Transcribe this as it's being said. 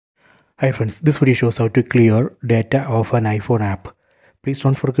Hi friends, this video shows how to clear data of an iPhone app. Please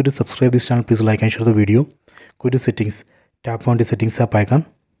don't forget to subscribe this channel. Please like and share the video. Go to settings, tap on the settings app icon.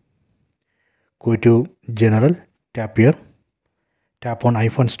 Go to general, tap here, tap on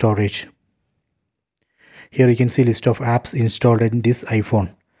iPhone storage. Here you can see list of apps installed in this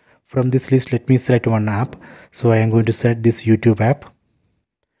iPhone. From this list, let me select one app. So I am going to select this YouTube app.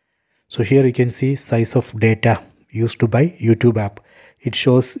 So here you can see size of data used to by YouTube app. It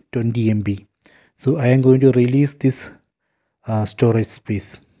shows 20 MB. So I am going to release this storage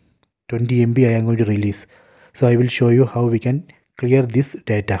space. 20 MB I am going to release. So I will show you how we can clear this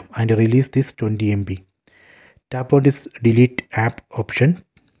data and release this 20 MB. Tap on this delete app option.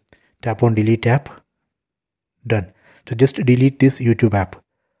 Tap on delete app. Done. So just delete this YouTube app.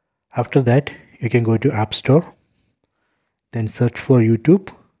 After that you can go to App Store. Then search for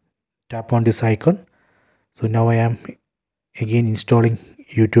YouTube. Tap on this icon. So now I am again installing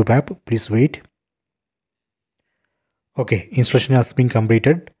YouTube app. Please wait. Okay, installation has been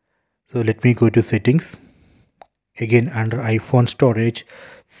completed. So let me go to settings. Again under iPhone storage,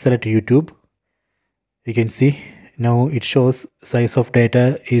 select YouTube. You can see now it shows size of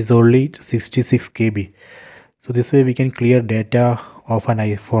data is only 66 KB. So this way we can clear data of an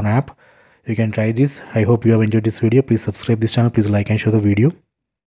iPhone app. You can try this. I hope you have enjoyed this video. Please subscribe this channel. Please like and share the video.